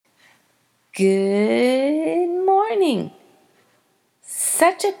Good morning.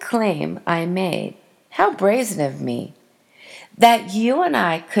 Such a claim I made. How brazen of me. That you and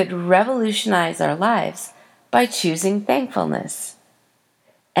I could revolutionize our lives by choosing thankfulness.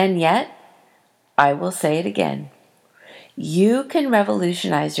 And yet, I will say it again. You can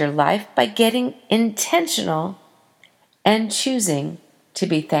revolutionize your life by getting intentional and choosing to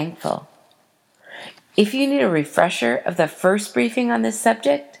be thankful. If you need a refresher of the first briefing on this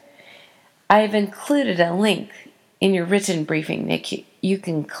subject, I have included a link in your written briefing that you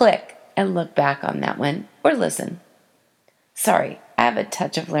can click and look back on that one or listen. Sorry, I have a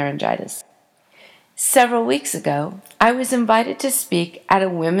touch of laryngitis. Several weeks ago, I was invited to speak at a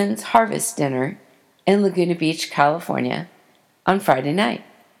women's harvest dinner in Laguna Beach, California on Friday night.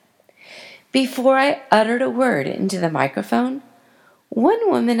 Before I uttered a word into the microphone, one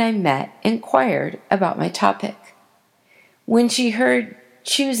woman I met inquired about my topic. When she heard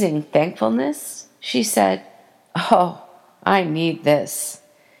choosing thankfulness, she said, "Oh, I need this.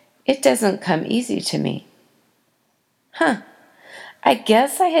 It doesn't come easy to me." I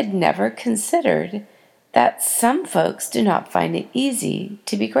guess I had never considered that some folks do not find it easy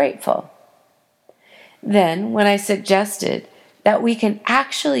to be grateful. Then, when I suggested that we can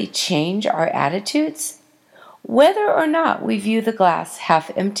actually change our attitudes, whether or not we view the glass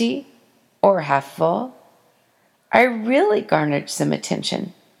half empty or half full, I really garnered some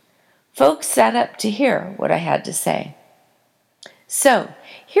attention. Folks sat up to hear what I had to say. So,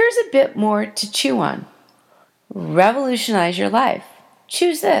 here's a bit more to chew on. Revolutionize your life.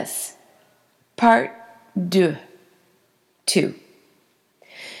 Choose this. Part 2.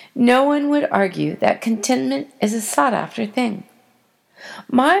 No one would argue that contentment is a sought-after thing.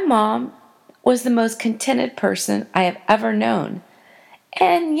 My mom was the most contented person I have ever known,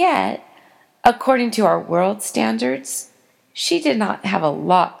 and yet, according to our world standards, she did not have a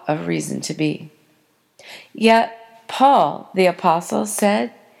lot of reason to be. Yet, Paul, the apostle,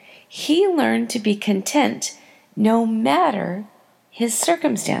 said he learned to be content no matter his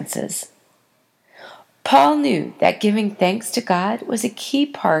circumstances. Paul knew that giving thanks to God was a key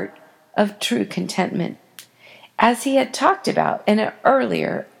part of true contentment, as he had talked about in an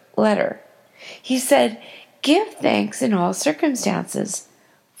earlier letter. He said, "Give thanks in all circumstances,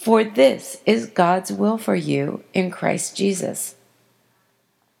 for this is God's will for you in Christ Jesus."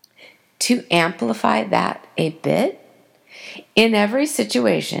 To amplify that a bit, in every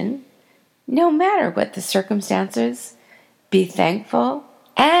situation, no matter what the circumstances, be thankful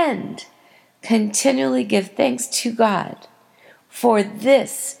and continually give thanks to God, for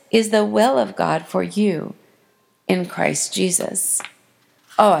this is the will of God for you in Christ Jesus.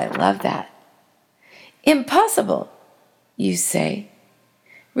 Oh, I love that. Impossible, you say.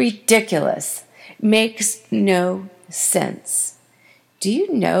 Ridiculous. Makes no sense. Do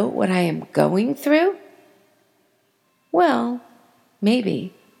you know what I am going through? Well,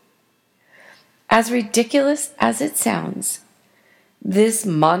 maybe. As ridiculous as it sounds, this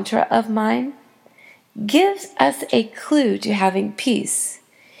mantra of mine gives us a clue to having peace,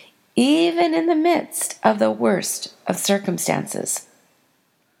 even in the midst of the worst of circumstances.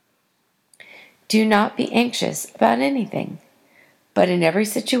 Do not be anxious about anything, but in every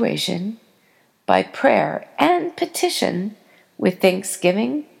situation, by prayer and petition, with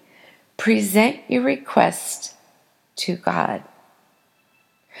thanksgiving, present your request to God.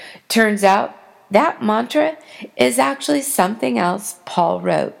 Turns out that mantra is actually something else Paul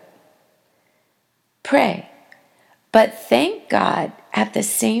wrote. Pray, but thank God at the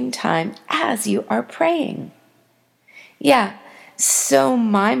same time as you are praying. Yeah, so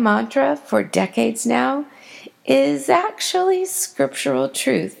my mantra for decades now is actually scriptural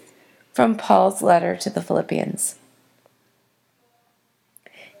truth from Paul's letter to the Philippians.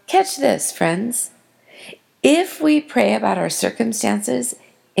 Catch this, friends. If we pray about our circumstances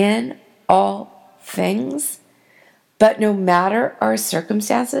in all things, but no matter our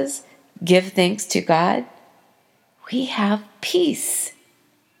circumstances, give thanks to God, we have peace.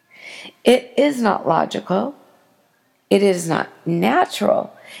 It is not logical. It is not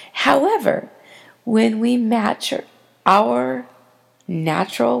natural. However, when we match our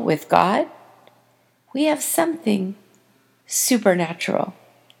natural with God, we have something supernatural.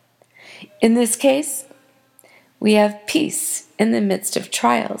 In this case, we have peace in the midst of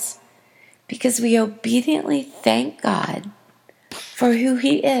trials because we obediently thank God for who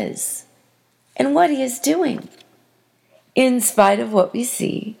He is and what He is doing, in spite of what we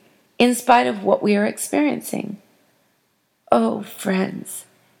see, in spite of what we are experiencing. Oh, friends,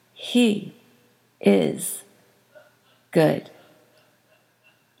 He is good.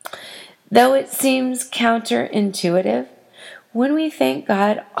 Though it seems counterintuitive, When we thank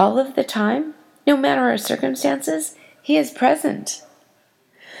God all of the time, no matter our circumstances, He is present.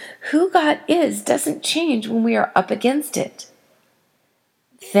 Who God is doesn't change when we are up against it.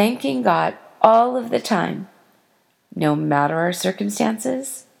 Thanking God all of the time, no matter our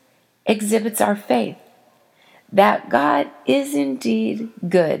circumstances, exhibits our faith that God is indeed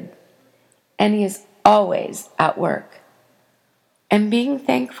good and He is always at work. And being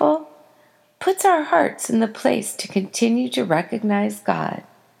thankful puts our hearts in the place to continue to recognize God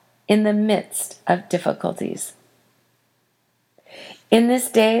in the midst of difficulties. In this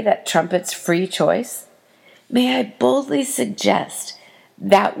day that trumpets free choice, may I boldly suggest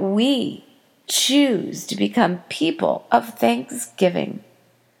that we choose to become people of thanksgiving,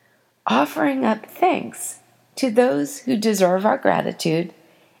 offering up thanks to those who deserve our gratitude,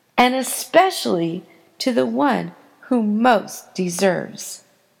 and especially to the one who most deserves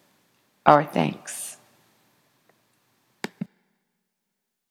our thanks.